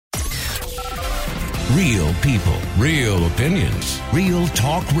Real people, real opinions, real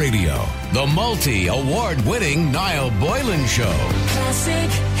talk radio. The multi-award-winning Niall Boylan Show.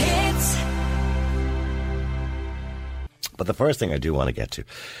 Classic hits. But the first thing I do want to get to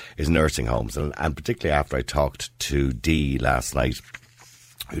is nursing homes, and particularly after I talked to Dee last night,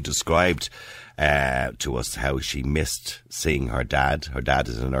 who described to us how she missed seeing her dad. Her dad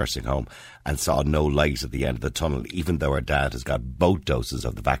is in a nursing home and saw no light at the end of the tunnel, even though her dad has got both doses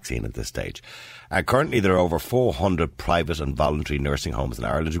of the vaccine at this stage. Currently, there are over 400 private and voluntary nursing homes in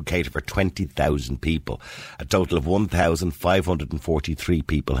Ireland who cater for 20,000 people. A total of 1,543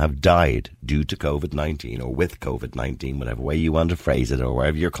 people have died due to COVID-19 or with COVID-19, whatever way you want to phrase it, or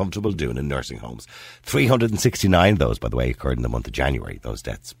whatever you're comfortable doing in nursing homes. 369 of those, by the way, occurred in the month of January, those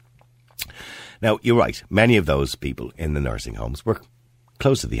deaths. Now, you're right. Many of those people in the nursing homes were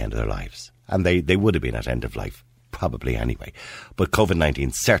close to the end of their lives. And they would have been at end of life, probably anyway. But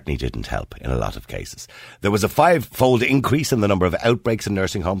COVID-19 certainly didn't help in a lot of cases. There was a 5-fold increase in the number of outbreaks in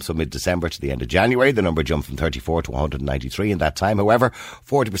nursing homes from mid-December to the end of January. The number jumped from 34 to 193 in that time. However,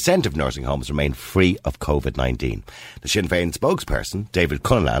 40% of nursing homes remain free of COVID-19. The Sinn Féin spokesperson, David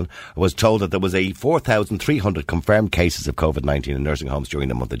Cunningham, was told that there was a 4,300 confirmed cases of COVID-19 in nursing homes during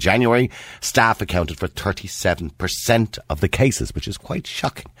the month of January. Staff accounted for 37% of the cases, which is quite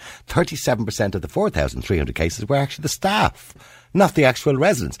shocking. 37% of the 4,300 cases were actually the staff, not the actual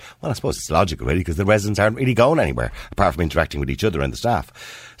residents. Well, I suppose it's logical, really, because the residents aren't really going anywhere apart from interacting with each other and the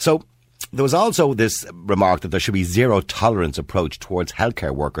staff. So there was also this remark that there should be zero tolerance approach towards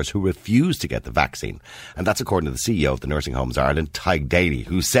healthcare workers who refuse to get the vaccine. And that's according to the CEO of the Nursing Homes Ireland, Tig Daly,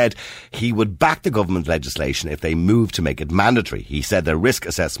 who said he would back the government legislation if they move to make it mandatory. He said the risk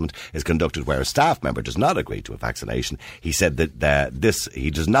assessment is conducted where a staff member does not agree to a vaccination. He said that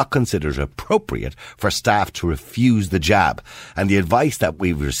he does not consider it appropriate for staff to refuse the jab. And the advice that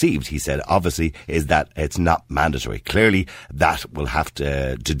we've received, he said, obviously, is that it's not mandatory. Clearly, that will have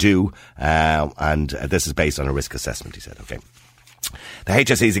to do. And this is based on a risk assessment, he said. Okay. The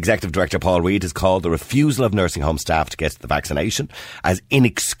HSE's Executive Director, Paul Reid, has called the refusal of nursing home staff to get the vaccination as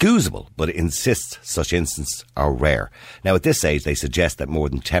inexcusable, but insists such instances are rare. Now, at this stage, they suggest that more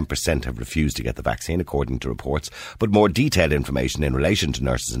than 10% have refused to get the vaccine, according to reports, but more detailed information in relation to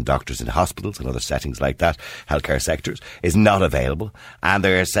nurses and doctors in hospitals and other settings like that, healthcare sectors, is not available, and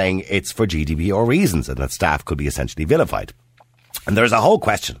they're saying it's for GDPR reasons and that staff could be essentially vilified. And there's a whole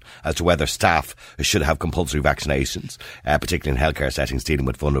question as to whether staff should have compulsory vaccinations, particularly in healthcare settings dealing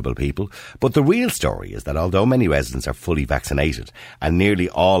with vulnerable people. But the real story is that although many residents are fully vaccinated and nearly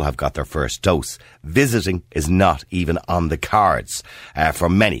all have got their first dose, visiting is not even on the cards for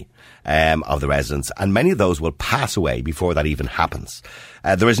many of the residents, and many of those will pass away before that even happens.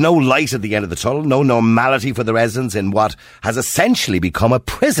 There is no light at the end of the tunnel, no normality for the residents in what has essentially become a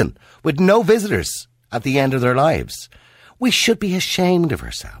prison with no visitors at the end of their lives. We should be ashamed of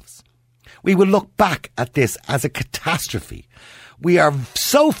ourselves. We will look back at this as a catastrophe. We are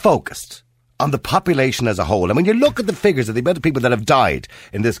so focused on the population as a whole. And when you look at the figures of the amount of people that have died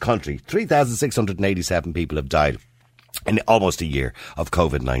in this country, 3,687 people have died in almost a year of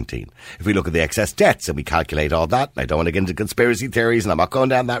COVID-19. If we look at the excess deaths and we calculate all that, I don't want to get into conspiracy theories and I'm not going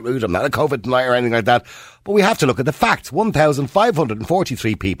down that route, I'm not a COVID denier or anything like that, but we have to look at the facts.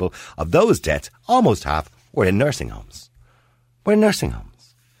 1,543 people of those deaths, almost half, were in nursing homes. We're in nursing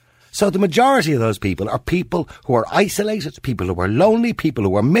homes. So the majority of those people are people who are isolated, people who are lonely, people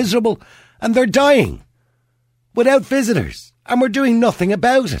who are miserable, and they're dying without visitors, and we're doing nothing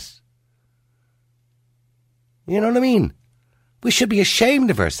about it. You know what I mean? We should be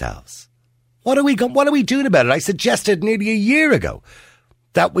ashamed of ourselves. What are we doing about it? I suggested nearly a year ago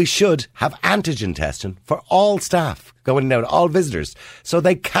that we should have antigen testing for all staff going in and out, all visitors, so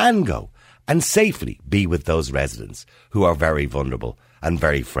they can go and safely be with those residents who are very vulnerable and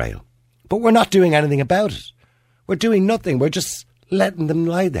very frail. But we're not doing anything about it. We're doing nothing. We're just letting them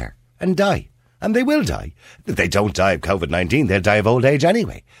lie there and die. And they will die. If they don't die of COVID-19, they'll die of old age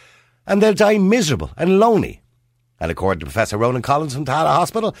anyway. And they'll die miserable and lonely. And according to Professor Ronan Collins from Tala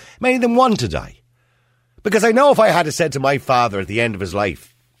Hospital, many of them want to die. Because I know if I had said to my father at the end of his life,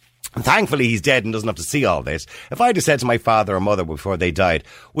 and thankfully he's dead and doesn't have to see all this, if I'd have said to my father or mother before they died,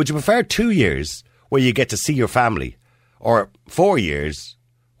 would you prefer 2 years where you get to see your family, or 4 years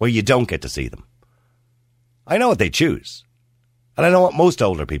where you don't get to see them? I know what they choose. And I know what most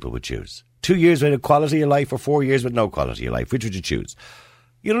older people would choose. 2 years with a quality of life or 4 years with no quality of life. Which would you choose?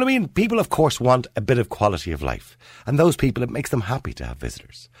 You know what I mean? People, of course, want a bit of quality of life. And those people, it makes them happy to have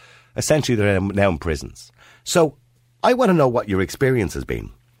visitors. Essentially, they're now in prisons. So I want to know what your experience has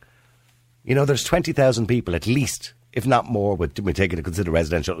been. You know, there's 20,000 people at least if not more, when we take into consider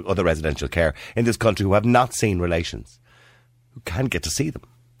other residential care in this country who have not seen relations, who can't get to see them,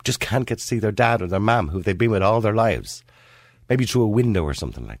 just can't get to see their dad or their mum, who they've been with all their lives, maybe through a window or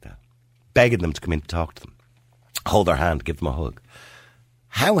something like that, begging them to come in to talk to them, hold their hand, give them a hug.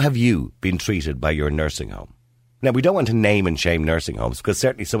 How have you been treated by your nursing home? Now, we don't want to name and shame nursing homes, because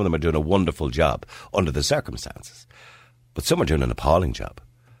certainly some of them are doing a wonderful job under the circumstances, but some are doing an appalling job.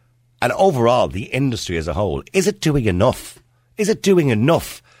 And overall, the industry as a whole, is it doing enough? Is it doing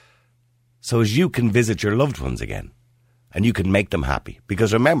enough so as you can visit your loved ones again and you can make them happy?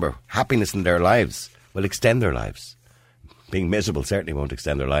 Because remember, happiness in their lives will extend their lives. Being miserable certainly won't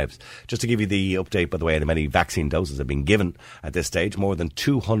extend their lives. Just to give you the update, by the way, how many vaccine doses have been given at this stage. More than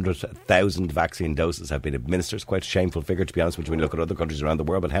 200,000 vaccine doses have been administered. It's quite a shameful figure, to be honest, when you look at other countries around the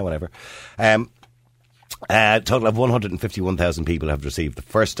world, but however. A total of 151,000 people have received the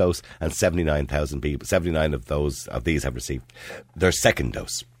first dose, and 79 of these have received their second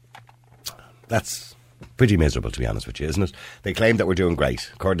dose. That's pretty miserable, to be honest with you, isn't it? They claim that we're doing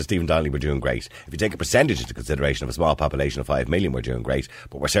great. According to Stephen Donnelly, we're doing great. If you take a percentage into consideration of a small population of 5 million, we're doing great,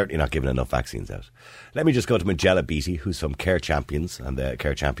 but we're certainly not giving enough vaccines out. Let me just go to Majella Beattie, who's from Care Champions and the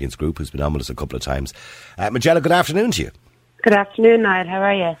Care Champions group, who's been on with us a couple of times. Majella, good afternoon to you. Good afternoon, Niall. How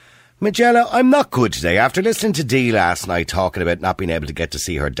are you? Majella, I'm not good today. After listening to Dee last night talking about not being able to get to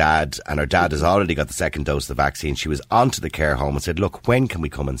see her dad, and her dad has already got the second dose of the vaccine, she was onto the care home and said, look, when can we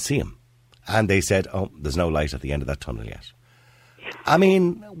come and see him? And they said, oh, there's no light at the end of that tunnel yet. I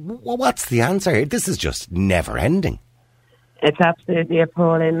mean, what's the answer here? This is just never ending. It's absolutely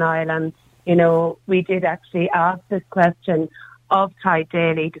appalling, Niall. And, you know, we did actually ask this question of Ty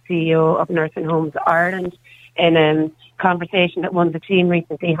Daly, the CEO of Nursing Homes Ireland, in a conversation that one of the team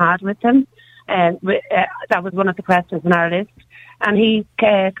recently had with them. That was one of the questions on our list. And he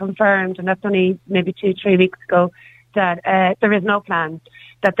confirmed, and that's only maybe 2-3 weeks ago, that there is no plan,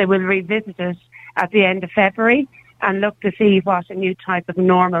 that they will revisit it at the end of February and look to see what a new type of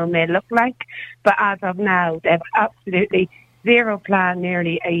normal may look like. But as of now, they have absolutely zero plan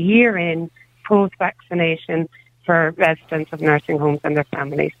nearly a year in post-vaccination for residents of nursing homes and their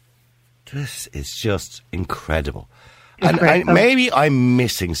families. This is just incredible. And maybe I'm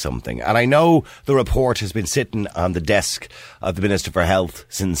missing something. And I know the report has been sitting on the desk of the Minister for Health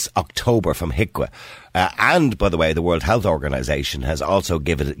since October from HIQA. And, by the way, the World Health Organization has also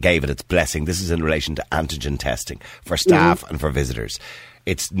gave it its blessing. This is in relation to antigen testing for staff and for visitors.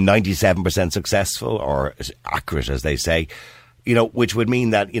 It's 97% successful, or accurate, as they say. You know, which would mean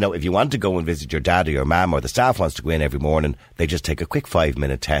that, you know, if you want to go and visit your dad or your mum, or the staff wants to go in every morning, they just take a quick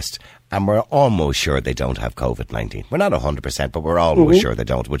 5-minute test, and we're almost sure they don't have COVID-19. We're not 100%, but we're almost sure they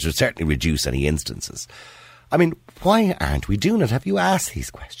don't, which would certainly reduce any instances. I mean, why aren't we doing it? Have you asked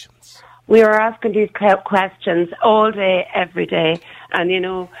these questions? We are asking these questions all day, every day. And, you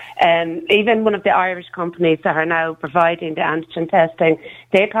know, even one of the Irish companies that are now providing the antigen testing,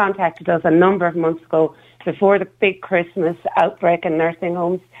 they contacted us a number of months ago before the big Christmas outbreak in nursing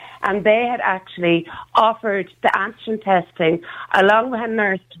homes, and they had actually offered the antigen testing along with a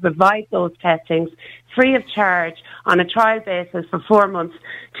nurse to provide those testings free of charge on a trial basis for 4 months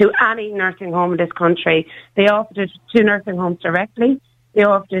to any nursing home in this country. They offered it to nursing homes directly. They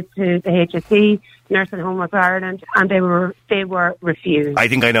offered it to the HSE, Nursing Home of Ireland, and they were refused. I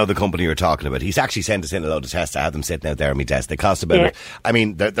think I know the company you're talking about. He's actually sent us in a load of tests. I had them sitting out there on my desk. They cost about, I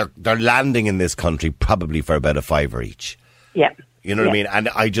mean, they're landing in this country probably for about $5 each. Yeah. You know what I mean? And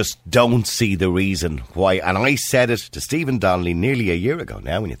I just don't see the reason why. And I said it to Stephen Donnelly nearly a year ago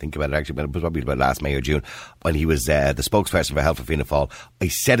now, when you think about it, actually, but it was probably about last May or June, when he was the spokesperson for Health for Fianna Fáil. I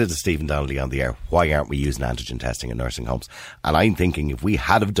said it to Stephen Donnelly on the air, why aren't we using antigen testing in nursing homes? And I'm thinking, if we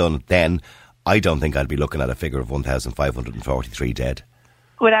had have done it then, I don't think I'd be looking at a figure of 1,543 dead.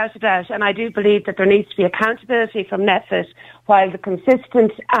 Without a doubt, and I do believe that there needs to be accountability from NPHET, while the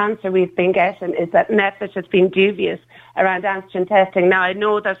consistent answer we've been getting is that NPHET has been dubious around antigen testing. Now, I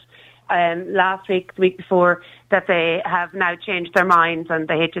know that last week, the week before, that they have now changed their minds, and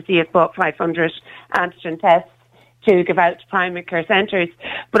the HSE has bought 500 antigen tests to give out to primary care centres.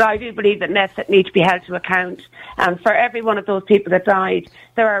 But I do believe that NPHET need to be held to account. And for every one of those people that died,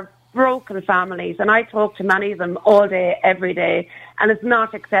 there are broken families, and I talk to many of them all day, every day, and it's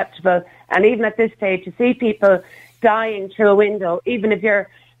not acceptable. And even at this stage, to see people dying through a window, even if you're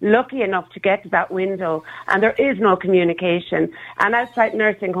lucky enough to get to that window, and there is no communication. And outside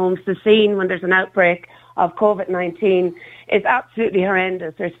nursing homes, the scene when there's an outbreak of COVID-19 is absolutely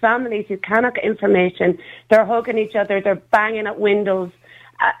horrendous. There's families who cannot get information, they're hugging each other, they're banging at windows,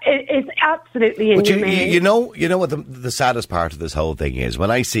 It's absolutely inhumane. You know what the saddest part of this whole thing is? When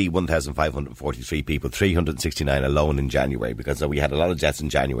I see 1,543 people, 369 alone in January, because we had a lot of deaths in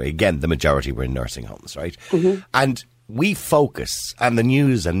January. Again, the majority were in nursing homes, right? Mm-hmm. And we focus, and the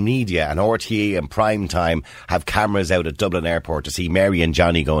news and media and RTE and Prime Time have cameras out at Dublin Airport to see Mary and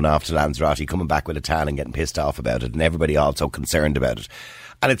Johnny going off to Lanzarote, coming back with a tan and getting pissed off about it, and everybody also concerned about it.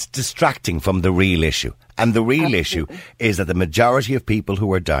 And it's distracting from the real issue. And the real issue is that the majority of people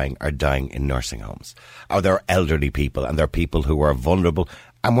who are dying in nursing homes. Or they're elderly people, and they're people who are vulnerable,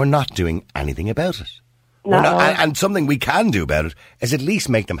 and we're not doing anything about it. No. And something we can do about it is at least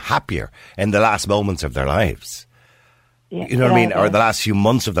make them happier in the last moments of their lives. Yeah, you know what I mean? Or the last few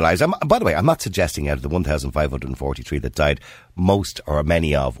months of their lives. By the way, I'm not suggesting out of the 1,543 that died, most or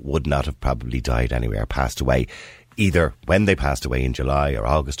many of would not have probably died anyway or passed away, either when they passed away in July or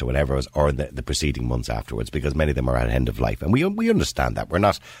August or whatever it was, or in the preceding months afterwards, because many of them are at the end of life. And we understand that. We're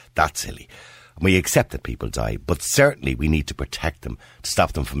not that silly. We accept that people die, but certainly we need to protect them to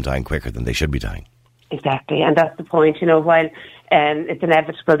stop them from dying quicker than they should be dying. Exactly, and that's the point. You know, while it's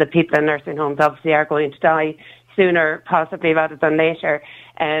inevitable that people in nursing homes obviously are going to die sooner, possibly, rather than later,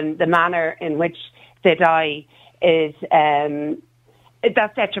 the manner in which they die is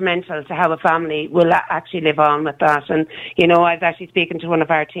that's detrimental to how a family will actually live on with that. And, you know, I was actually speaking to one of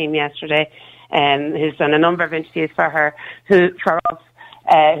our team yesterday who's done a number of interviews for us,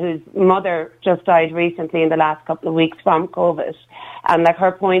 whose mother just died recently in the last couple of weeks from COVID. And like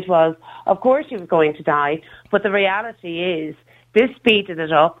her point was, of course she was going to die, but the reality is this speeded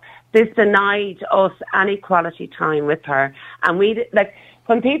it up. This denied us any quality time with her. And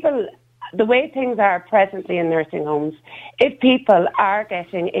when people, the way things are presently in nursing homes, if people are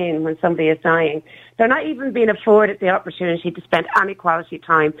getting in when somebody is dying, they're not even being afforded the opportunity to spend any quality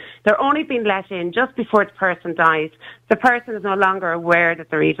time. They're only being let in just before the person dies. The person is no longer aware that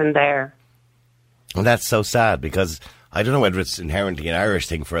they're even there. Well, that's so sad, because I don't know whether it's inherently an Irish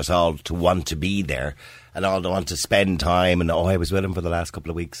thing for us all to want to be there and all to want to spend time, and I was with him for the last couple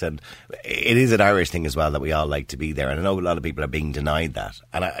of weeks, and it is an Irish thing as well that we all like to be there, and I know a lot of people are being denied that,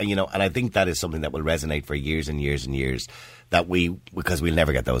 and I think that is something that will resonate for years and years and years, because we'll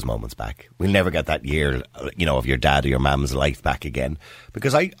never get those moments back. We'll never get that year, of your dad or your mum's life back again,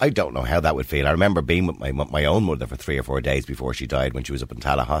 because I don't know how that would feel. I remember being with my own mother for 3 or 4 days before she died when she was up in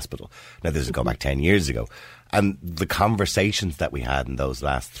Tala Hospital. Now, this is going back 10 years ago. And the conversations that we had in those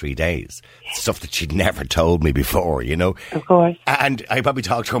last 3 days, stuff that she'd never told me before, Of course. And I probably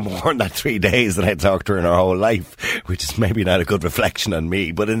talked to her more in that 3 days than I'd talked to her in her whole life, which is maybe not a good reflection on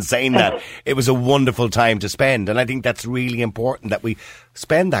me. But in saying that, it was a wonderful time to spend. And I think that's really important, that we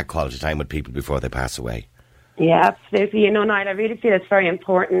spend that quality time with people before they pass away. Yeah, absolutely. Niall, I really feel it's very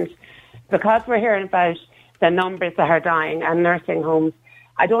important, because we're hearing about the numbers that are dying and nursing homes.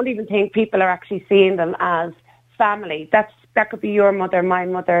 I don't even think people are actually seeing them as family. That could be your mother, my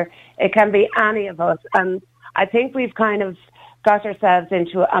mother. It can be any of us. And I think we've kind of got ourselves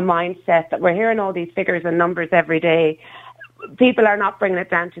into a mindset that we're hearing all these figures and numbers every day. People are not bringing it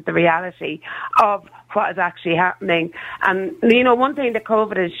down to the reality of what is actually happening. And, one thing that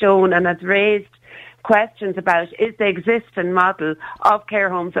COVID has shown and has raised questions about is the existing model of care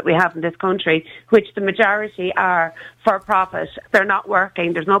homes that we have in this country, which the majority are for profit. They're not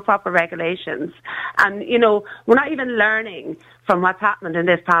working. There's no proper regulations. And, we're not even learning from what's happened in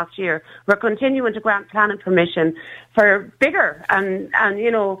this past year. We're continuing to grant planning permission for bigger and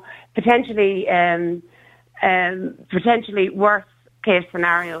potentially worse case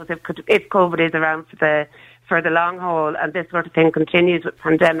scenarios if COVID is around for the long haul and this sort of thing continues with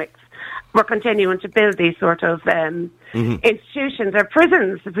pandemics. We're continuing to build these sort of institutions or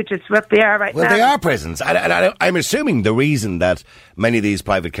prisons, which is what they are right now. Well, they are prisons. And I'm assuming the reason that many of these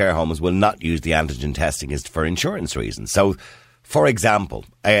private care homes will not use the antigen testing is for insurance reasons. So, for example,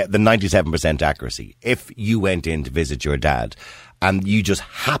 the 97% accuracy, if you went in to visit your dad and you just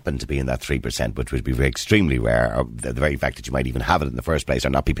happen to be in that 3%, which would be extremely rare, or the very fact that you might even have it in the first place or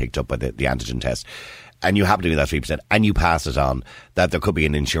not be picked up by the antigen test, and you happen to be that 3%, and you pass it on, that there could be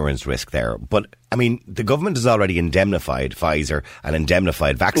an insurance risk there. But, the government has already indemnified Pfizer and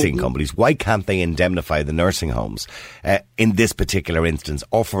indemnified vaccine companies. Why can't they indemnify the nursing homes in this particular instance,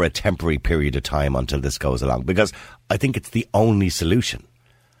 or for a temporary period of time until this goes along? Because I think it's the only solution.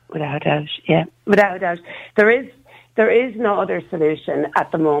 Without a doubt, yeah. Without a doubt. There is no other solution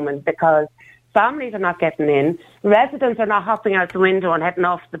at the moment, because families are not getting in. Residents are not hopping out the window and heading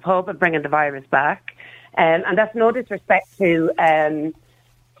off to the pub and bringing the virus back. And that's no disrespect to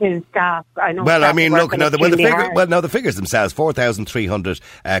to staff. I know. Well, I staff mean, are look, working the figures themselves: 4,300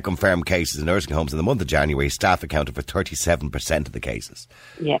 confirmed cases in nursing homes in the month of January. Staff accounted for 37% of the cases.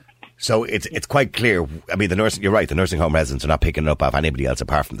 Yeah. So it's quite clear. I mean, you're right. The nursing home residents are not picking it up off anybody else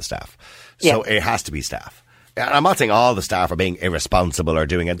apart from the staff. So it has to be staff. And I'm not saying all the staff are being irresponsible or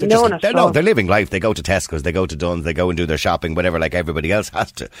doing it. They're living life. They go to Tesco's, they go to Dunn's, they go and do their shopping, whatever, like everybody else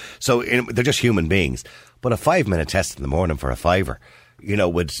has to. So they're just human beings. But a 5-minute test in the morning for a fiver,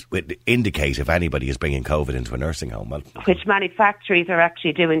 would indicate if anybody is bringing COVID into a nursing home. Well, which manufacturers are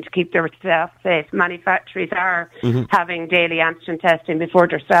actually doing to keep their staff safe. Manufacturers are having daily antigen testing before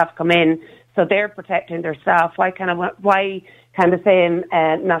their staff come in, so they're protecting their staff. Why can the same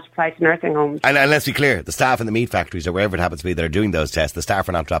not apply to nursing homes? And let's be clear, the staff in the meat factories or wherever it happens to be that are doing those tests, the staff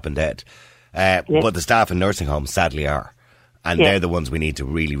are not dropping dead. But the staff in nursing homes sadly are. And they're the ones we need to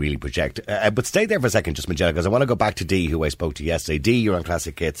really, really project. But stay there for a second, just Magella, because I want to go back to Dee, who I spoke to yesterday. Dee, you're on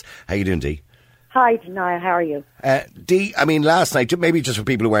Classic Hits. How you doing, Dee? Hi, Niall. How are you? Dee, I mean, last night, maybe just for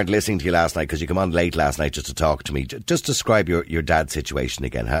people who weren't listening to you last night, because you come on late last night just to talk to me, just describe your dad's situation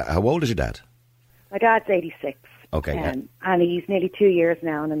again. How old is your dad? My dad's 86. Okay. And he's nearly 2 years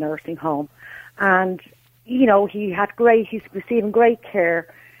now in a nursing home. And, he's receiving great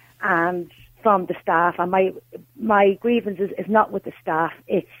care and from the staff, and my grievance is not with the staff.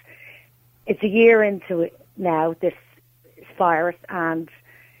 It's a year into it now, this virus, and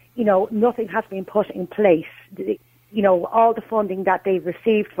nothing has been put in place. All the funding that they've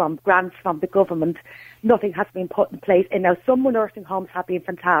received from grants from the government, nothing has been put in place. And now some nursing homes have been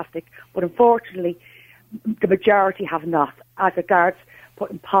fantastic, but unfortunately the majority have not, as regards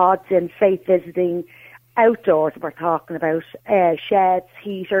putting pods in, safe visiting, outdoors we're talking about, sheds,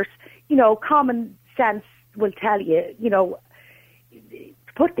 heaters. Common sense will tell you,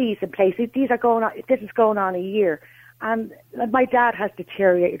 put these in place. This is going on a year. And my dad has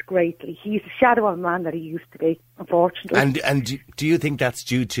deteriorated greatly. He's a shadow of a man that he used to be, unfortunately. And do you think that's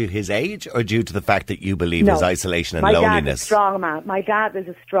due to his age or due to the fact that you believe his isolation and loneliness? My dad is a strong man. My dad is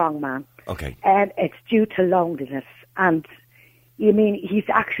a strong man. Okay. And it's due to loneliness. And, he's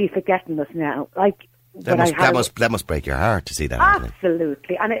actually forgetting us now. That must break your heart to see that happening.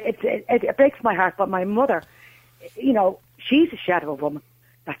 Absolutely. And it breaks my heart. But my mother, she's a shadow of a woman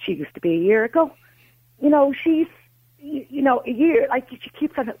that she used to be a year ago. She's, a year, she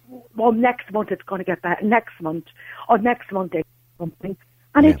keeps saying, well, next month it's going to get better, next month it's something.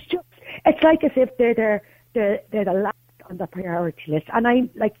 And it's like as if they're the last on the priority list. And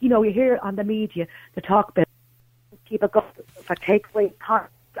you hear on the media the talk about people go for takeaway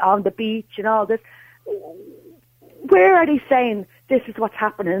parts on the beach and all this. Where are they saying this is what's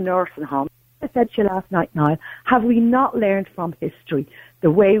happening in nursing homes? I said to you last night, Niall, have we not learned from history the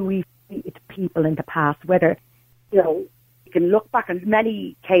way we've treated people in the past? Whether, we can look back on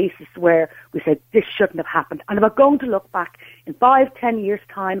many cases where we said this shouldn't have happened. And we're going to look back in 5-10 years'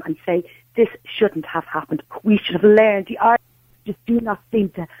 time and say this shouldn't have happened. We should have learned. The Irish just do not seem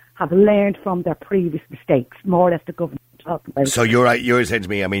to have learned from their previous mistakes, more or less the government. So you're saying to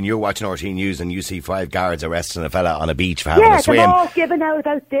me, I mean, you're watching RT News and you see 5 guards arresting a fella on a beach for having a swim. Yeah, they're all giving out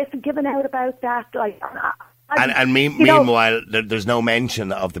about this and giving out about that. Meanwhile, there's no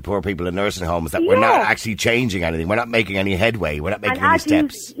mention of the poor people in nursing homes, that we're not actually changing anything. We're not making any headway. We're not making any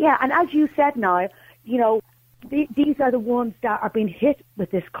steps. And as you said now, these are the ones that are being hit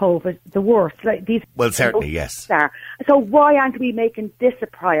with this COVID the worst. Well, certainly, yes. So why aren't we making this a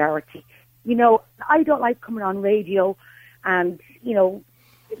priority? I don't like coming on radio and,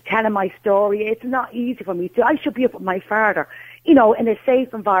 telling my story. It's not easy for me to. I should be up with my father, in a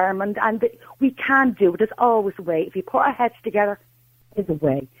safe environment, and we can do it. There's always a way. If you put our heads together, there's a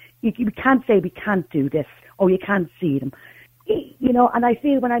way. You can't say we can't do this or you can't see them. And I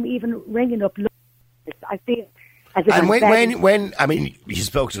feel when I'm even ringing up, I feel as if when you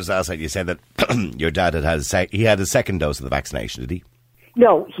spoke to us last night, you said that your dad had a second dose of the vaccination, did he?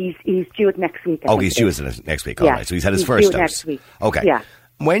 No, he's due it next week. He's due it next week. All right, so he's had his first dose next week. Okay. Yeah.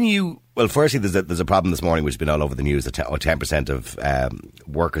 Firstly, there's a problem this morning which has been all over the news that 10% of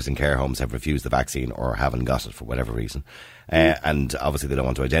workers in care homes have refused the vaccine or haven't got it for whatever reason. And obviously they don't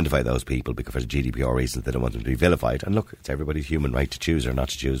want to identify those people because for GDPR reasons they don't want them to be vilified. And look, it's everybody's human right to choose or not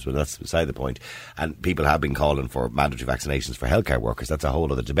to choose, but that's beside the point. And people have been calling for mandatory vaccinations for healthcare workers. That's a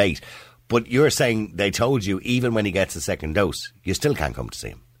whole other debate. But you're saying they told you even when he gets a second dose, you still can't come to see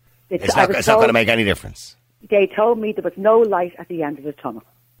him. It's not going to make any difference. They told me there was no light at the end of the tunnel.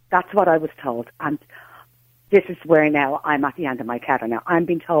 That's what I was told. And this is where now I'm at the end of my tether now. I'm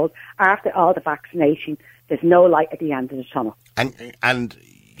being told after all the vaccination, there's no light at the end of the tunnel. And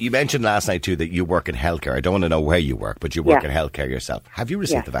You mentioned last night too that you work in healthcare. I don't want to know where you work, but you work in healthcare yourself. Have you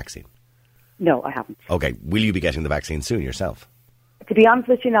received the vaccine? No, I haven't. Okay. Will you be getting the vaccine soon yourself? To be honest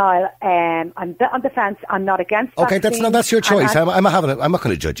with you, Niall, I'm on the fence. I'm not against vaccines. Okay, that's your choice. I'm not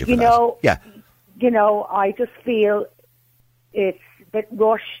going to judge you for that. Yeah. You know, I just feel it's a bit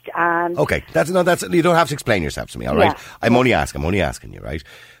rushed and... Okay, you don't have to explain yourself to me, all right? I'm only asking you, right?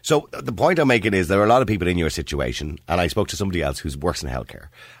 So the point I'm making is there are a lot of people in your situation, and I spoke to somebody else who works in healthcare,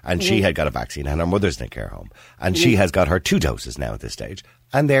 and she had got a vaccine, and her mother's in a care home, and she has got her 2 doses now at this stage,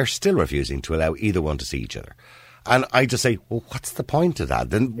 and they're still refusing to allow either one to see each other. And I just say, well, what's the point of that?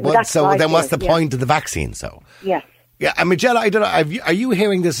 Then what's the point of the vaccine? So yes. Yeah, and Majella, I don't know, are you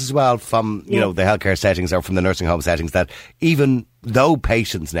hearing this as well from, you know, the healthcare settings or from the nursing home settings, that even though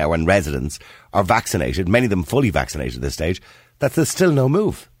patients now and residents are vaccinated, many of them fully vaccinated at this stage, that there's still no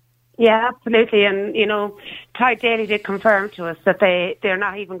move? Yeah, absolutely. And, you know, Tide Daily did confirm to us that they're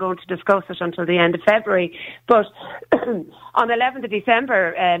not even going to discuss it until the end of February. But on the 11th of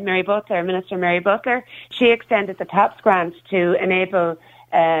December, Minister Mary Butler, she extended the TAPS grant to enable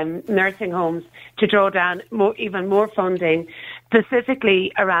nursing homes to draw down even more funding,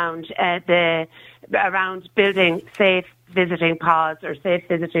 specifically around building safe visiting pods or safe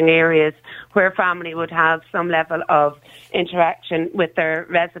visiting areas where family would have some level of interaction with their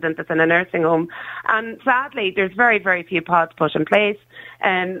resident that's in a nursing home. And sadly, there's very, very few pods put in place.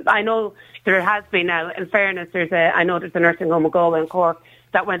 I know there has been now, in fairness, there's a nursing home in Galway and Cork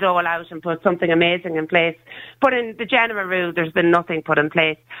that went all out and put something amazing in place. But in the general rule, there's been nothing put in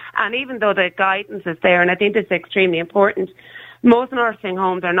place. And even though the guidance is there, and I think this is extremely important, most nursing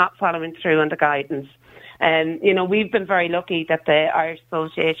homes are not following through on the guidance. You know, we've been very lucky that the Irish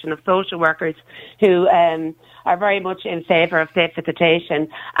Association of Social Workers, who are very much in favour of safe visitation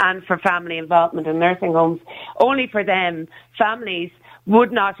and for family involvement in nursing homes, only for them, families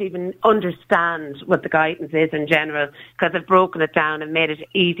would not even understand what the guidance is in general, because they've broken it down and made it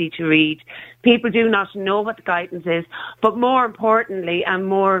easy to read. People do not know what the guidance is, but more importantly and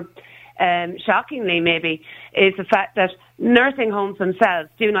more shockingly maybe, is the fact that nursing homes themselves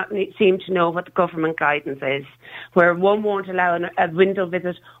do not seem to know what the government guidance is, where one won't allow a window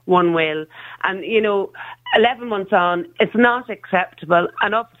visit, one will. And, you know, 11 months on, it's not acceptable.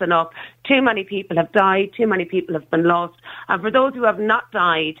 Enough's enough. Too many people have died. Too many people have been lost. And for those who have not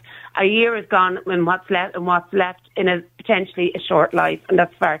died, a year has gone and what's left in a potentially a short life, and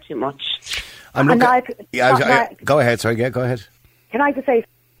that's far too much. Go ahead, sorry, go ahead. Can I just say,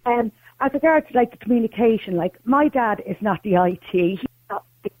 as regards to, like, the communication, like, my dad is not the IT. He's not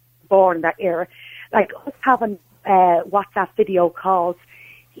born in that era. Like, us having WhatsApp video calls,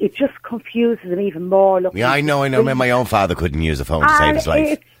 it just confuses him even more. Yeah, I know. My own father couldn't use a phone to save his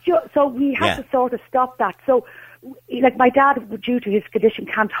life. So we had to sort of stop that. So, like, my dad, due to his condition,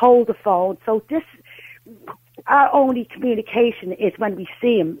 can't hold the phone. So our only communication is when we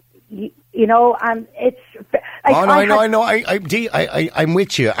see him. You know, and it's... Like, I know. I'm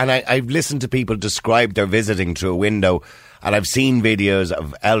with you, and I've listened to people describe their visiting through a window, and I've seen videos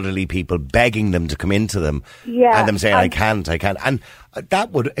of elderly people begging them to come into them, and them saying, I can't. And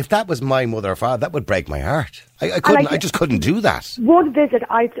that would, if that was my mother or father, that would break my heart. I just couldn't do that. One visit,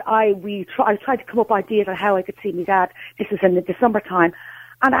 I tried to come up with ideas on how I could see my dad. This was in the summertime.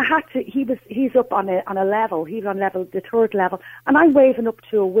 And I had to, he's up on a level, he was on the 3rd level, and I'm waving up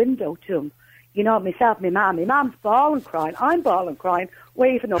to a window to him. You know, myself, my mum's bawling crying, I'm bawling crying,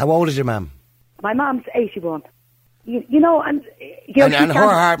 waving up. How old is your mum? My mum's 81. You know, and... and her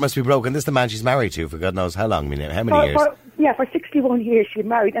heart must be broken. This is the man she's married to for God knows how long, how many years? For 61 years she's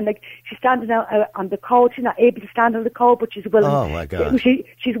married, and like, she's standing out on the cold. She's not able to stand on the cold, but she's willing. Oh my God!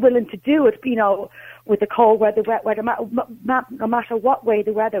 She's willing to do it. You know, with the cold weather, wet weather, no matter what way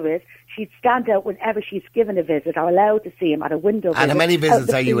the weather is, she'd stand out whenever she's given a visit or allowed to see him at a window. And how many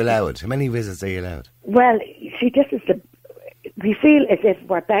visits are you allowed? How many visits are you allowed? Well, we feel as if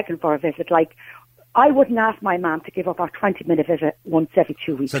we're begging for a visit. Like, I wouldn't ask my mum to give up our 20-minute visit once every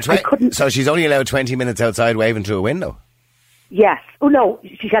 2 weeks. So she's only allowed 20 minutes outside waving through a window? Yes. Oh, no,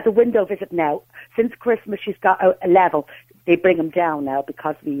 she has a window visit now. Since Christmas, she's got a level. They bring them down now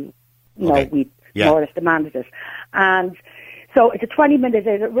because we more or less demanded it. And so it's a 20-minute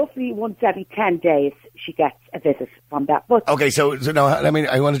visit. Roughly once every 10 days, she gets a visit from that. But okay, so now,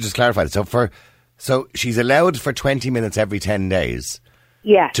 I want to just clarify that. So she's allowed for 20 minutes every 10 days...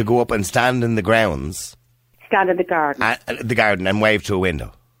 Yes. To go up and stand in the grounds. Stand in the garden. And wave to a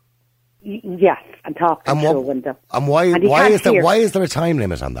window. Yes, and talk to a window. And why is there a time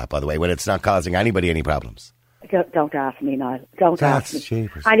limit on that, by the way, when it's not causing anybody any problems? Don't ask me, Niall. Don't ask me.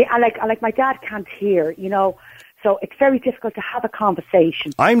 Jeepers. And I like my dad can't hear, you know, So it's very difficult to have a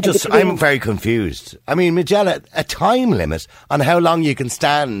conversation. I'm very confused. I mean, Majella, a time limit on how long you can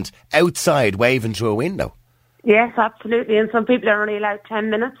stand outside waving through a window. Yes, absolutely. And some people are only allowed 10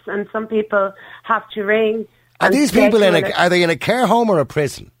 minutes, and some people have to ring. Are these people are they in a care home or a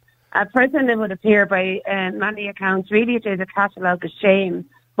prison? A prison, it would appear by many accounts. Really, it is a catalogue of shame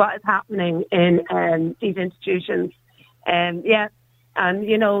what is happening in these institutions. And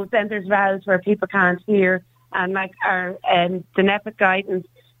you know, then there's rows where people can't hear. And like the NPHET guidance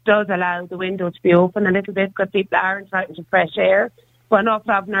does allow the window to be open a little bit because people are entitled to fresh air. But an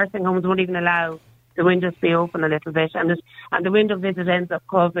awful lot of nursing homes won't even allow the windows to be open a little bit. And the window visit ends up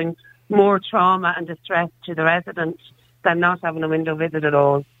causing more trauma and distress to the residents than not having a window visit at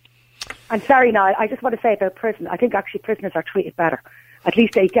all. I'm sorry, Niall, I just want to say about prison, I think actually prisoners are treated better. At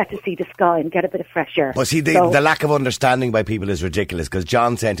least they get to see the sky and get a bit of fresh air. Well, see, the lack of understanding by people is ridiculous, because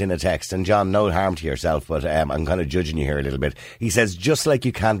John sent in a text, and John, no harm to yourself, but I'm kind of judging you here a little bit. He says, just like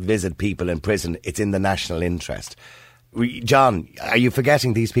you can't visit people in prison, it's in the national interest. John, are you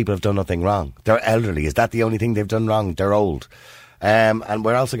forgetting these people have done nothing wrong? They're elderly. Is that the only thing they've done wrong? They're old. And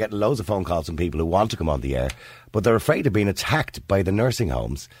we're also getting loads of phone calls from people who want to come on the air, but they're afraid of being attacked by the nursing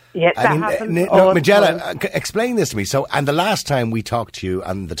homes. Yes, that happens all the time. Majella, explain this to me. So, and the last time we talked to you,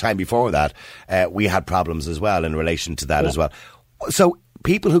 and the time before that, we had problems as well in relation to that as well. So,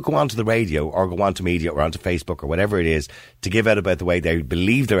 people who go onto the radio or go onto media or onto Facebook or whatever it is to give out about the way they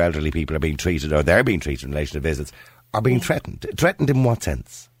believe their elderly people are being treated, or they're being treated in relation to visits, are being threatened. Threatened in what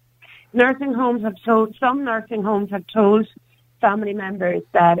sense? Some nursing homes have told family members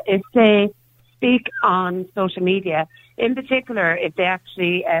that if they speak on social media, in particular if they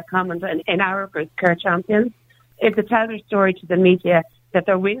actually comment in our group, Care Champions, if they tell their story to the media, that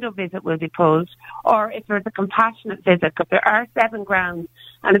their window visit will be pulled, or if there's a compassionate visit, because there are 7 grounds,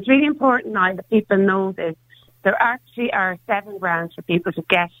 and it's really important now that people know this, there actually are 7 grounds for people to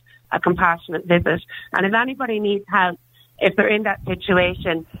get a compassionate visit, and if anybody needs help, if they're in that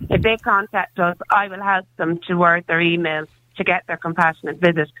situation, if they contact us, I will help them towards their email to get their compassionate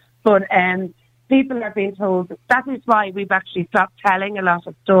visit. But people are being told, that is why we've actually stopped telling a lot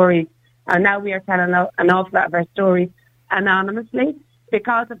of stories, and now we are telling an awful lot of our stories anonymously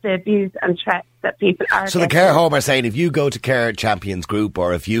because of the abuse and threats that people are So getting. the care home are saying if you go to Care Champions Group,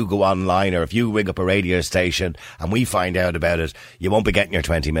 or if you go online, or if you ring up a radio station and we find out about it, you won't be getting your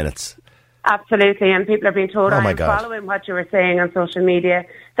 20 minutes. Absolutely, and people are being told, Oh my I'm God. following what you were saying on social media.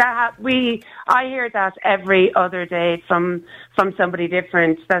 I hear that every other day from somebody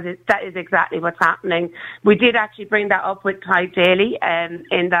different. That is exactly what's happening. We did actually bring that up with Clive Daly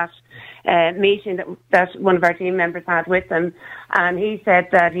in that meeting that one of our team members had with him, and he said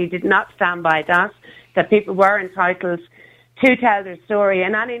that he did not stand by that people were entitled to tell their story,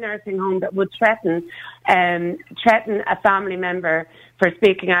 and any nursing home that would threaten a family member for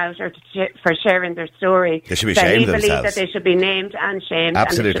speaking out or for sharing their story, they should be that ashamed he of believes themselves. that they should be named and shamed,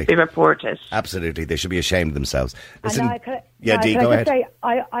 Absolutely. and they should be reported. Absolutely, they should be ashamed of themselves. Listen, And Dee, can go I ahead. just say,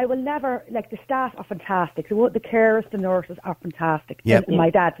 I will never, like, the staff are fantastic. The carers, the nurses are fantastic. Yep. My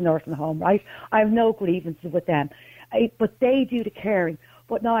dad's a nurse in the home, right? I have no grievances with them. But they do the caring.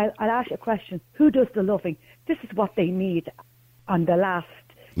 But now I'll ask you a question. Who does the loving? This is what they need on the last...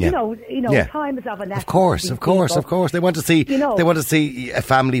 Yeah. Time is of an essence. Of course. They want to see. You know, they want to see a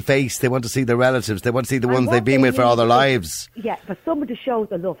family face. They want to see their relatives. They want to see the ones they've been with for all their lives. Yeah, but someone to show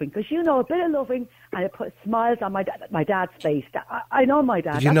the loving, because a bit of loving, and it puts smiles on my dad's face. I know my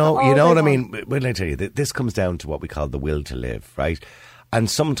dad. But you know what I mean. Well, I tell you, this comes down to what we call the will to live, right? And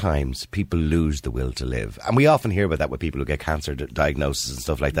sometimes people lose the will to live. And we often hear about that with people who get cancer diagnoses and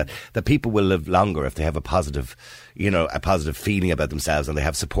stuff like that, that people will live longer if they have a positive feeling about themselves and they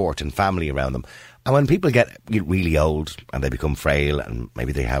have support and family around them. And when people get really old and they become frail and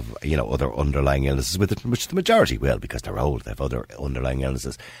maybe they have, other underlying illnesses which the majority will, because they're old, they have other underlying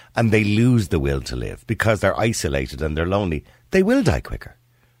illnesses, and they lose the will to live because they're isolated and they're lonely, they will die quicker.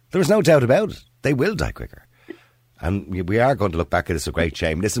 There's no doubt about it. They will die quicker. And we are going to look back at this with great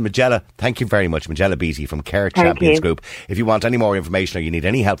shame. Listen, Majella, thank you very much. Majella Beattie from Care Champions Group. If you want any more information or you need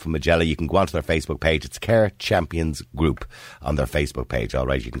any help from Majella, you can go onto their Facebook page. It's Care Champions Group on their Facebook page. All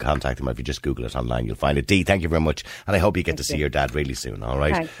right, you can contact them. If you just Google it online, you'll find it. Dee, thank you very much. And I hope you get to see your dad really soon. All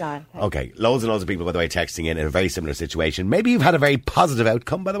right. Thanks, Dad. Okay, loads and loads of people, by the way, texting in a very similar situation. Maybe you've had a very positive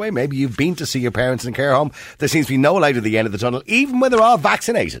outcome, by the way. Maybe you've been to see your parents in a care home. There seems to be no light at the end of the tunnel, even when they're all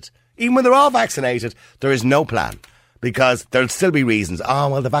vaccinated. Even when they're all vaccinated, there is no plan. Because there'll still be reasons. Oh,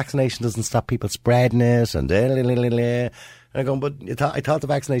 well, the vaccination doesn't stop people spreading it. And I'm going, but I thought the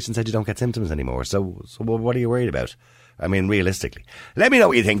vaccination said you don't get symptoms anymore. So what are you worried about? I mean, realistically. Let me know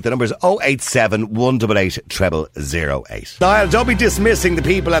what you think. The number is 087 188 0008. Niall, don't be dismissing the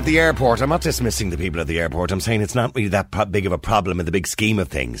people at the airport. I'm not dismissing the people at the airport. I'm saying it's not really that big of a problem in the big scheme of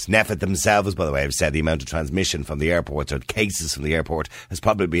things. NPHET themselves, by the way, have said the amount of transmission from the airports or cases from the airport has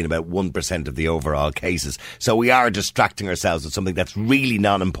probably been about 1% of the overall cases. So we are distracting ourselves with something that's really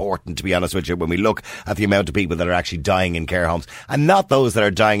non-important, to be honest with you, when we look at the amount of people that are actually dying in care homes, and not those that are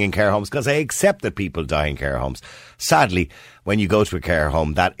dying in care homes, because I accept that people die in care homes. Sadly, when you go to a care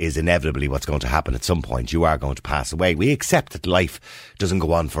home, that is inevitably what's going to happen at some point. You are going to pass away. We accept that life doesn't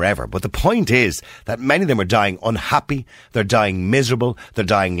go on forever. But the point is that many of them are dying unhappy, they're dying miserable, they're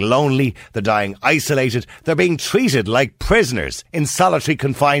dying lonely, they're dying isolated, they're being treated like prisoners in solitary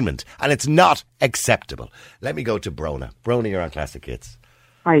confinement, and it's not acceptable. Let me go to Brona. Brona, you're on Classic Hits.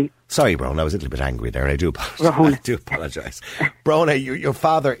 Hi. Sorry, Brona, I was a little bit angry there, and I do apologise. Brona, your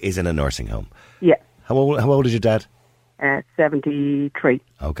father is in a nursing home. Yeah. How old is your dad? 73.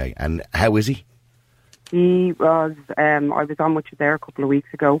 Okay, and how is he? He was, I was on with you there a couple of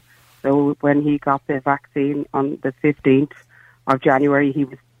weeks ago. So when he got the vaccine on the 15th of January, he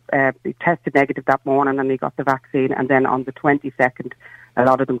tested negative that morning and he got the vaccine. And then on the 22nd, a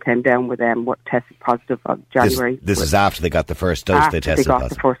lot of them came down with what tested positive on January. This is after they got the first dose, they tested positive? After they got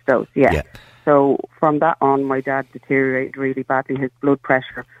the first dose, yeah. So from that on, my dad deteriorated really badly. His blood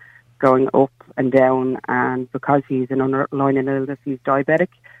pressure going up and down, and because he's an underlying illness, he's diabetic.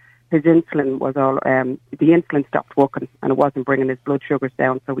 His insulin was the insulin stopped working, and it wasn't bringing his blood sugars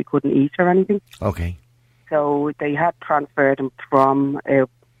down, so we couldn't eat or anything. Okay. So they had transferred him from the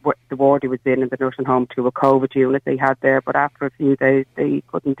ward he was in the nursing home to a COVID unit they had there, but after a few days they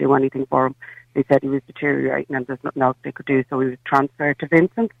couldn't do anything for him. They said he was deteriorating and there's nothing else they could do, so he was transferred to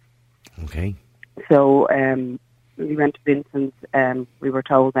Vincent's. Okay. So we went to Vincent's. We were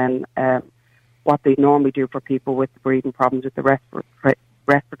told then what they normally do for people with the breathing problems, with the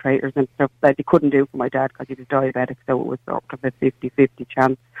respirators and stuff, that they couldn't do for my dad because he was diabetic, so it was sort of a 50-50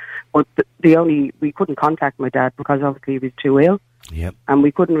 chance. But we couldn't contact my dad because obviously he was too ill. Yep. And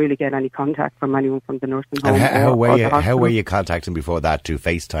we couldn't really get any contact from anyone from the nursing home. And how were you contacting before that? To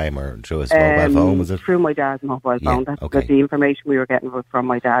FaceTime or through his mobile phone, was it? Through my dad's mobile phone. That's the information we were getting was from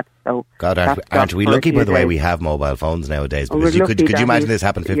my dad. So God, aren't we lucky, by the way, we have mobile phones nowadays? Because could you imagine this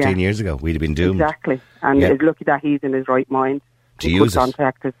happened 15 years ago? We'd have been doomed. Exactly. And it's lucky that he's in his right mind. To use it.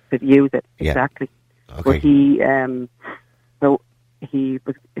 Contact us to use it. Yeah. Exactly. Okay.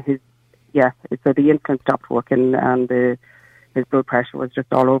 But so the insulin stopped working and his blood pressure was just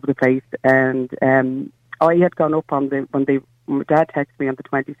all over the place. And I had gone up when my dad texted me on the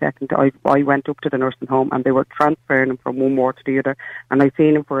 22nd, I went up to the nursing home and they were transferring him from one ward to the other, and I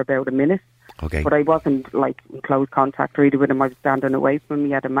seen him for about a minute. Okay. But I wasn't in close contact really with him. I was standing away from him.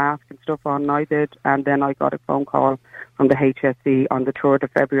 He had a mask and stuff on, and I did. And then I got a phone call from the HSE on the 3rd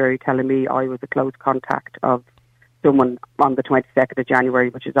of February telling me I was a close contact of someone on the 22nd of January,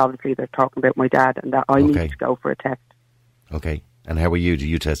 which is obviously they're talking about my dad, and that I needed to go for a test. Okay. And how were you? Did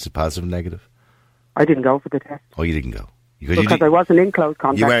you test positive or negative? I didn't go for the test. Oh, you didn't go? Because I wasn't in close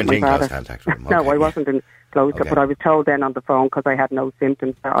contact with my father. You weren't in close contact with him? Okay, no, I wasn't in close, but I was told then on the phone, because I had no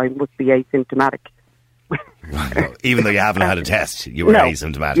symptoms, that I must be asymptomatic. Even though you haven't had a test, you were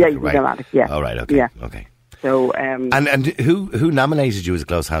asymptomatic? Yeah, asymptomatic, yeah. Oh, right, okay. Yeah. Okay. So, and who nominated you as a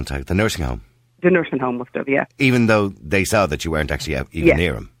close contact? The nursing home? The nursing home must have, yeah. Even though they saw that you weren't actually even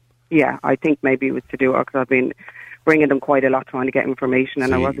near him? Yeah, I think maybe it was to do it because I've been ringing them quite a lot trying to get information,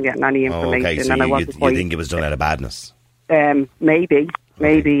 and I wasn't getting any information. Okay, so and you think it was done out of badness? Maybe,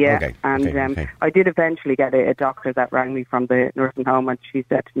 yeah. Okay. And I did eventually get a doctor that rang me from the nursing home, and she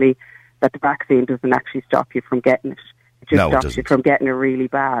said to me that the vaccine doesn't actually stop you from getting it. It just stops you from getting it really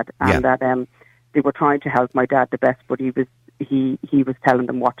bad, and that they were trying to help my dad the best, but he was telling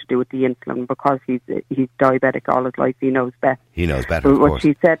them what to do with the insulin because he's diabetic all his life. He knows best. He knows better. But what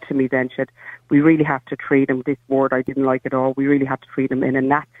she said to me then, she said, we really have to treat him. This word I didn't like at all. We really have to treat him in a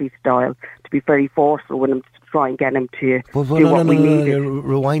Nazi style, to be very forceful with him, to try and get him to do what we needed.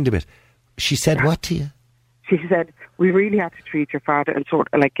 Rewind a bit. She said what to you? She said, we really have to treat your father in sort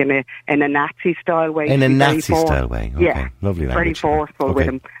of like in a Nazi style way. In a Nazi style way? Okay. Yeah. Lovely language. Very forceful with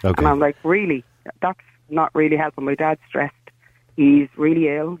him. Okay. And I'm like, really? That's not really helping. My dad's stressed. He's really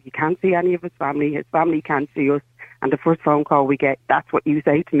ill. He can't see any of his family. His family can't see us. And the first phone call we get, that's what you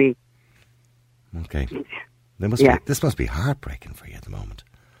say to me. Okay. This must be heartbreaking for you at the moment.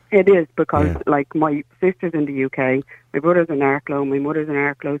 It is, because like my sister's in the UK, my brother's in Arklow, my mother's in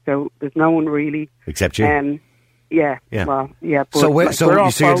Arklow, so there's no one really. Except you? Well, yeah. But so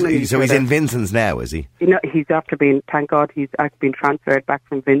he's in Vincent's now, is he? He's after being, thank God, he's been transferred back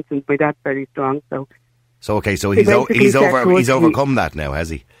from Vincent's. My dad's very strong, so So he's overcome that now, has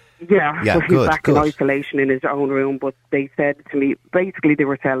he? Yeah, so he's back in isolation in his own room, but they said to me, basically they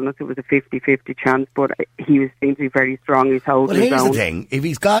were telling us it was a 50-50 chance, but he seems to be very strong, he's holding his own. Well, here's the thing,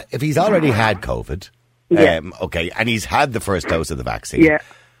 if he's already had COVID, and he's had the first dose of the vaccine,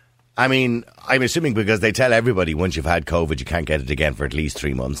 I mean, I'm assuming because they tell everybody once you've had COVID you can't get it again for at least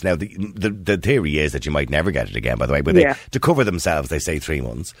 3 months. Now, the theory is that you might never get it again, by the way, but to cover themselves they say 3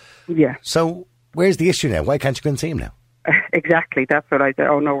 months. Yeah. So, where's the issue now? Why can't you go and see him now? Exactly, that's what I said.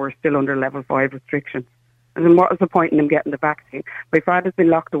 Oh no, we're still under level 5 restrictions. And then what was the point in him getting the vaccine? My father's been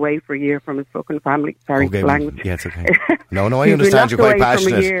locked away for a year from his fucking family. Sorry, language. Yeah, it's okay. No, I understand. You're quite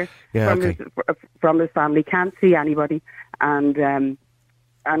passionate. From his family, can't see anybody, and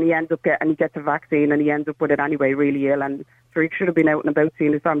he ends up he gets a vaccine and he ends up with it anyway, really ill, and so he should have been out and about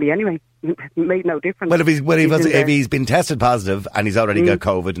seeing his family anyway. It made no difference. Well, if he's been tested positive and he's already got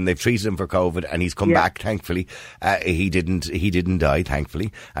COVID and they've treated him for COVID and he's come back, thankfully, he didn't die,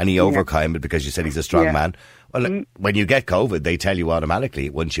 thankfully, and he overcame it because you said he's a strong man. Well, when you get COVID, they tell you automatically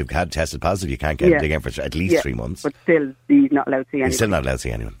once you've had tested positive, you can't get it again for at least 3 months. But still, he's not allowed to see anyone. He's still not allowed to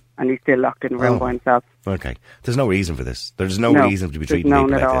see anyone. And he's still locked in a room by himself. Okay. There's no reason for this. There's no reason to be treating people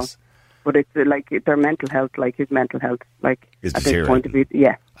like this. But it's like their mental health, like his mental health, like is at this point of view,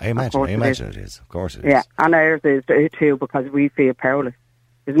 I imagine it is. Of course it is. Yeah, and ours is too, because we feel powerless.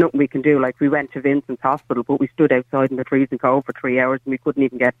 There's nothing we can do. Like, we went to Vincent's Hospital, but we stood outside in the freezing cold for 3 hours and we couldn't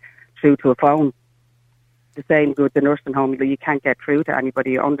even get through to a phone. The same with the nursing home, you can't get through to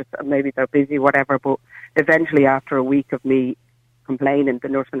anybody. Maybe they're busy, whatever, but eventually after a week of me complaining, the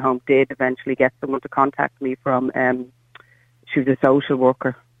nursing home did eventually get someone to contact me from, she was a social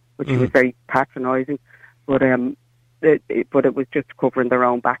worker, which was very patronising, but it was just covering their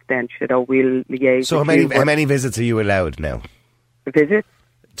own back then. She said, we'll liaise. So how many visits are you allowed now? Visits?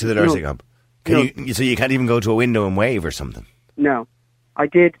 To the nursing home? So you can't even go to a window and wave or something? No. I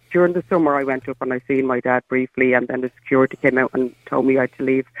did. During the summer I went up and I seen my dad briefly, and then the security came out and told me I had to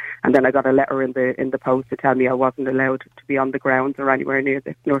leave, and then I got a letter in the post to tell me I wasn't allowed to be on the grounds or anywhere near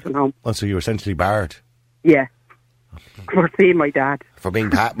the nursing home. Oh, so you were essentially barred? Yeah. For seeing my dad. For being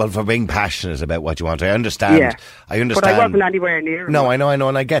passionate about what you want. I understand. Yeah. But I wasn't anywhere near him. No, I know,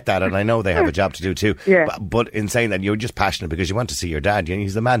 and I get that, and I know they have a job to do too. Yeah. But in saying that, you're just passionate because you want to see your dad. You know,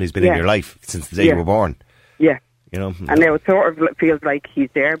 he's the man who's been in your life since the day you were born. Yeah. You know. And now it sort of feels like he's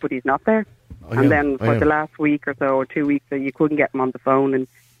there, but he's not there. Then for the last week or so, or 2 weeks, you couldn't get him on the phone, and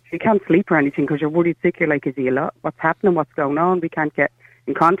you can't sleep or anything because you're worried sick. You're like, is he a lot? What's happening? What's going on? We can't get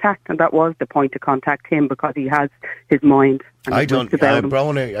in contact, and that was the point to contact him because he has his mind. I don't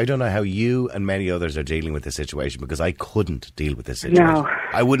know how you and many others are dealing with this situation, because I couldn't deal with this situation. No,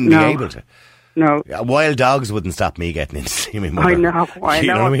 I wouldn't be able to. No. Wild dogs wouldn't stop me getting in to see me mother. I know. I've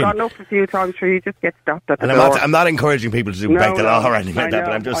gotten up a few times, sure you just get stopped at the door. I'm not encouraging people to break the law or anything like that,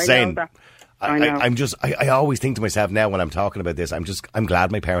 but I'm just saying. I always think to myself now when I'm talking about this, I'm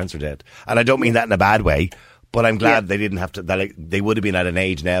glad my parents are dead. And I don't mean that in a bad way, but I'm glad they didn't have to, they would have been at an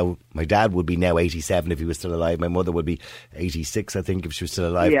age now. My dad would be now 87 if he was still alive. My mother would be 86, I think, if she was still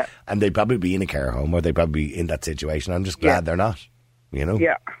alive. Yeah. And they'd probably be in a care home, or they'd probably be in that situation. I'm just glad they're not. You know?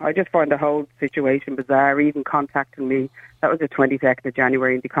 Yeah, I just find the whole situation bizarre. Even contacting me, that was the 22nd of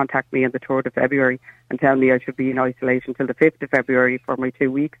January, and they contact me on the 3rd of February and tell me I should be in isolation till the 5th of February for my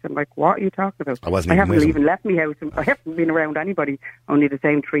 2 weeks. I'm like, what are you talking about? I haven't even left my house. I haven't been around anybody, only the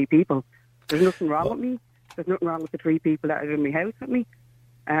same 3 people. There's nothing wrong with me. There's nothing wrong with the 3 people that are in my house with me.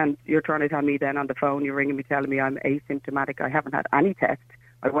 And you're trying to tell me then on the phone, you're ringing me telling me I'm asymptomatic. I haven't had any test.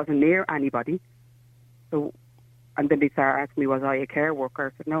 I wasn't near anybody. So... And then they started asking me, was I a care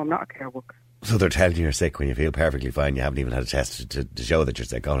worker? I said, no, I'm not a care worker. So they're telling you you're sick when you feel perfectly fine. You haven't even had a test to show that you're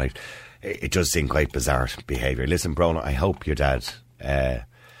sick. All right. It does seem quite bizarre behaviour. Listen, Bronagh, I hope your dad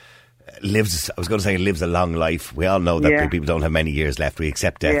lives a long life. We all know that people don't have many years left. We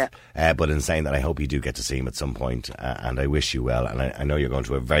accept death. But in saying that, I hope you do get to see him at some point. And I wish you well. And I know you're going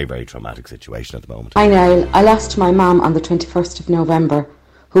through a very, very traumatic situation at the moment. Hi, Niall. I lost my mum on the 21st of November,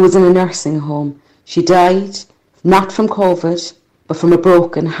 who was in a nursing home. She died... not from COVID, but from a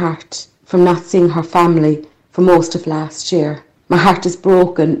broken heart, from not seeing her family for most of last year. My heart is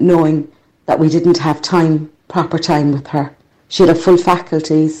broken knowing that we didn't have proper time with her. She had her full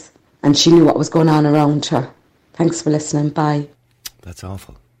faculties and she knew what was going on around her. Thanks for listening. Bye. That's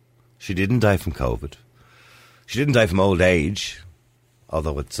awful. She didn't die from COVID. She didn't die from old age,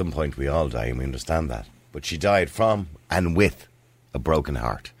 although at some point we all die and we understand that. But she died from and with a broken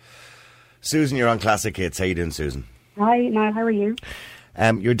heart. Susan, you're on Classic Hits. How you doing, Susan? Hi, Niall. How are you?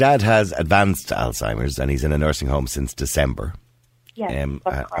 Your dad has advanced Alzheimer's and he's in a nursing home since December.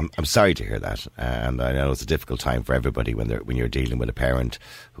 I'm sorry to hear that, and I know it's a difficult time for everybody when you're dealing with a parent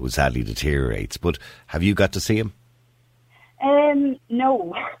who sadly deteriorates. But have you got to see him?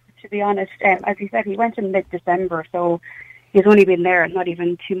 No, to be honest. As you said, he went in mid-December, so he's only been there not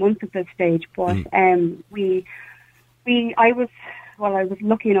even 2 months at this stage. But I was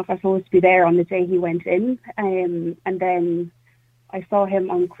lucky enough, I suppose, to be there on the day he went in, and then I saw him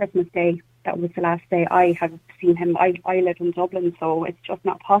on Christmas Day. That was the last day I had seen him. I live in Dublin, so it's just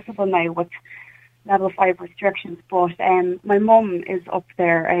not possible now with level 5 restrictions. But my mum is up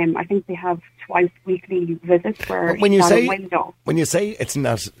there. I think they have twice weekly visits where when you say it's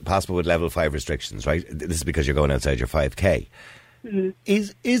not possible with level 5 restrictions, right? This is because you're going outside your 5K. Mm-hmm.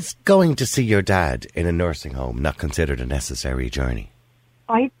 Is going to see your dad in a nursing home not considered a necessary journey?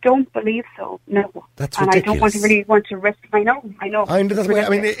 I don't believe so, no. That's ridiculous. And I don't really want to risk. I know.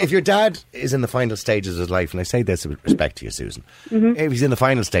 If your dad is in the final stages of his life, and I say this with respect to you, Susan, if he's in the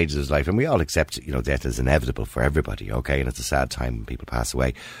final stages of his life, and we all accept, death is inevitable for everybody, okay, and it's a sad time when people pass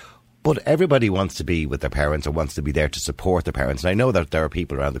away. But everybody wants to be with their parents or wants to be there to support their parents. And I know that there are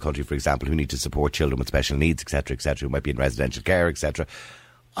people around the country, for example, who need to support children with special needs, etc., who might be in residential care, etc.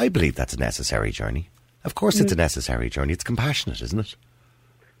 I believe that's a necessary journey. Of course it's a necessary journey. It's compassionate, isn't it?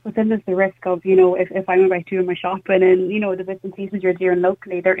 But then there's the risk of, if I'm about doing my shopping and, the bits and pieces you're doing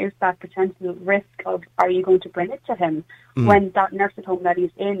locally, there is that potential risk of, are you going to bring it to him when that nursing home that he's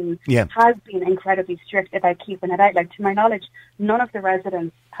in has been incredibly strict about keeping it out. Like, to my knowledge, none of the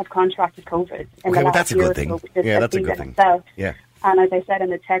residents have contracted COVID in the last that's a year good thing. That's a good thing. Yeah. And as I said in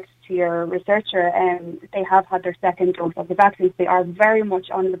the text to your researcher, they have had their second dose of the vaccines. They are very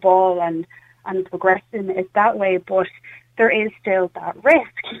much on the ball and progressing it that way, but there is still that risk.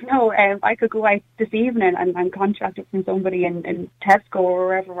 I could go out this evening and contract it from somebody in Tesco or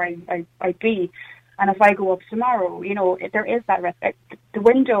wherever I'd be, and if I go up tomorrow, there is that risk. The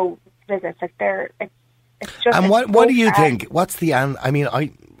window visits, it's just. And what do you think? What's the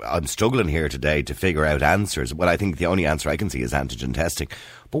I'm struggling here today to figure out answers. Well, I think the only answer I can see is antigen testing.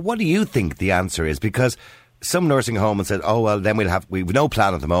 But what do you think the answer is? Because some nursing home and said, oh, well, then we've no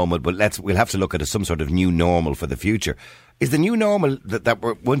plan at the moment, but we'll have to look at some sort of new normal for the future. Is the new normal that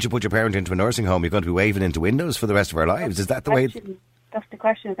once you put your parent into a nursing home, you're going to be waving into windows for the rest of our lives? Is that the way? That's the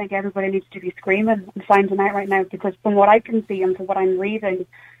question. I think everybody needs to be screaming and finding out right now, because from what I can see and from what I'm reading,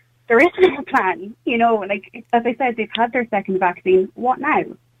 there isn't a plan. As I said, they've had their second vaccine. What now?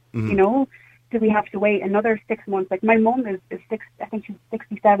 Mm-hmm. Do we have to wait another 6 months? Like, my mum is I think she's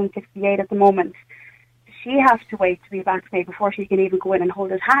 67, 68 at the moment. She has to wait to be vaccinated before she can even go in and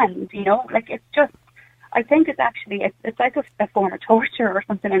hold his hand, it's just, I think it's actually, it's like a form of torture or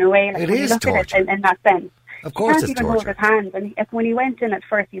something in a way. Like, it is torture. In that sense. Of course it's torture. He can't even hold his hand. And when he went in at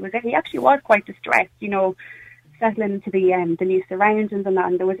first, he actually was quite distressed, settling into the new surroundings and that,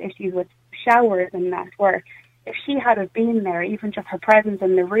 and there was issues with showers and that, where if she had have been there, even just her presence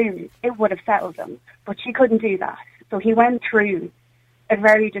in the room, it would have settled him. But she couldn't do that. So he went through a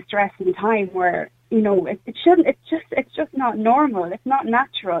very distressing time where, it's just not normal. It's not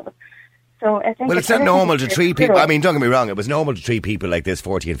natural. So I think it's not normal to treat people. I mean, don't get me wrong. It was normal to treat people like this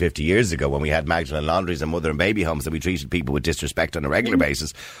 40 and 50 years ago when we had Magdalen laundries and mother and baby homes, that we treated people with disrespect on a regular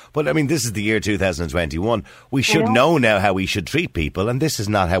basis. But I mean, this is the year 2021. We should know now how we should treat people, and this is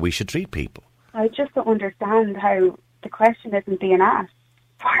not how we should treat people. I just don't understand how the question isn't being asked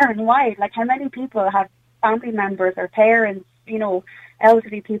far and wide. Like, how many people have family members or parents,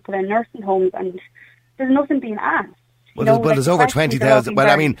 elderly people in nursing homes, and there's nothing being asked. There's over 20,000. Well,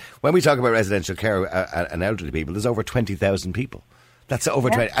 I mean, when we talk about residential care and elderly people, there's over 20,000 people. That's over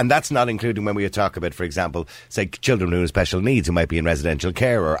 20, and that's not including when we talk about, for example, say children who have special needs who might be in residential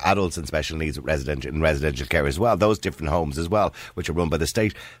care, or adults in special needs in residential care as well. Those different homes as well, which are run by the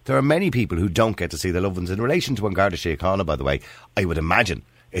state. There are many people who don't get to see their loved ones. In relation to An Garda Síochána, by the way, I would imagine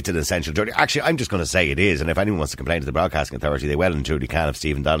it's an essential journey. Actually, I'm just going to say it is, and if anyone wants to complain to the Broadcasting Authority, they well and truly can if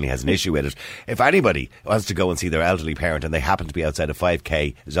Stephen Donnelly has an issue with it. If anybody wants to go and see their elderly parent and they happen to be outside a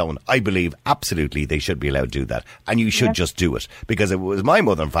 5K zone, I believe absolutely they should be allowed to do that. And you should just do it. Because if it was my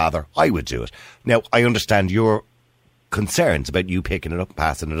mother and father, I would do it. Now, I understand your concerns about you picking it up,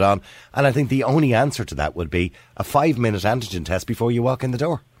 passing it on, and I think the only answer to that would be a 5-minute antigen test before you walk in the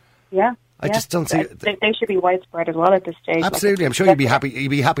door. Yeah. I just don't see it. They should be widespread as well at this stage. Absolutely. I'm sure you'd be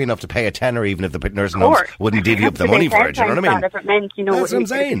happy enough to pay a tenner even if the nursing homes wouldn't divvy up the money for it. You know what I mean? If it meant, that's what I'm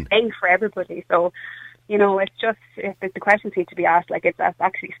saying. It's for everybody. So, it's just, if the questions need to be asked, like, it's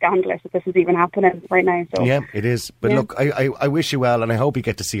actually scandalous that this is even happening right now. So. Yeah, it is. But look, I wish you well, and I hope you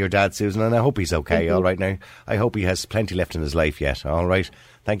get to see your dad, Susan, and I hope he's okay, all right now. I hope he has plenty left in his life yet, all right?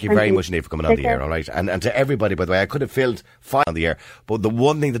 Thank you very much, Niamh, for coming on the air, all right? And to everybody, by the way, I could have filled 5 on the air, but the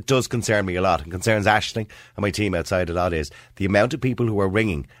one thing that does concern me a lot, and concerns Aisling and my team outside a lot, is the amount of people who are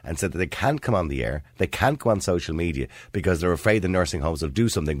ringing and said that they can't come on the air, they can't go on social media because they're afraid the nursing homes will do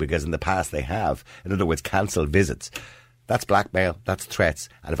something, because in the past they have. In other words, cancelled visits. That's blackmail, that's threats.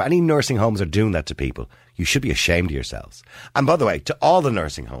 And if any nursing homes are doing that to people, you should be ashamed of yourselves. And by the way, to all the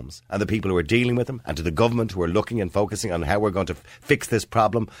nursing homes and the people who are dealing with them, and to the government who are looking and focusing on how we're going to fix this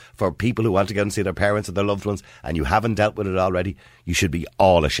problem for people who want to go and see their parents or their loved ones, and you haven't dealt with it already, you should be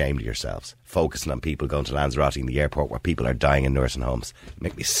all ashamed of yourselves, focusing on people going to Lanzarote in the airport where people are dying in nursing homes.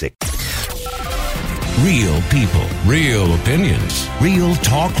 Make me sick. Real people, real opinions, real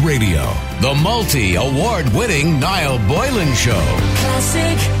talk radio. The multi-award winning Niall Boylan Show. Classic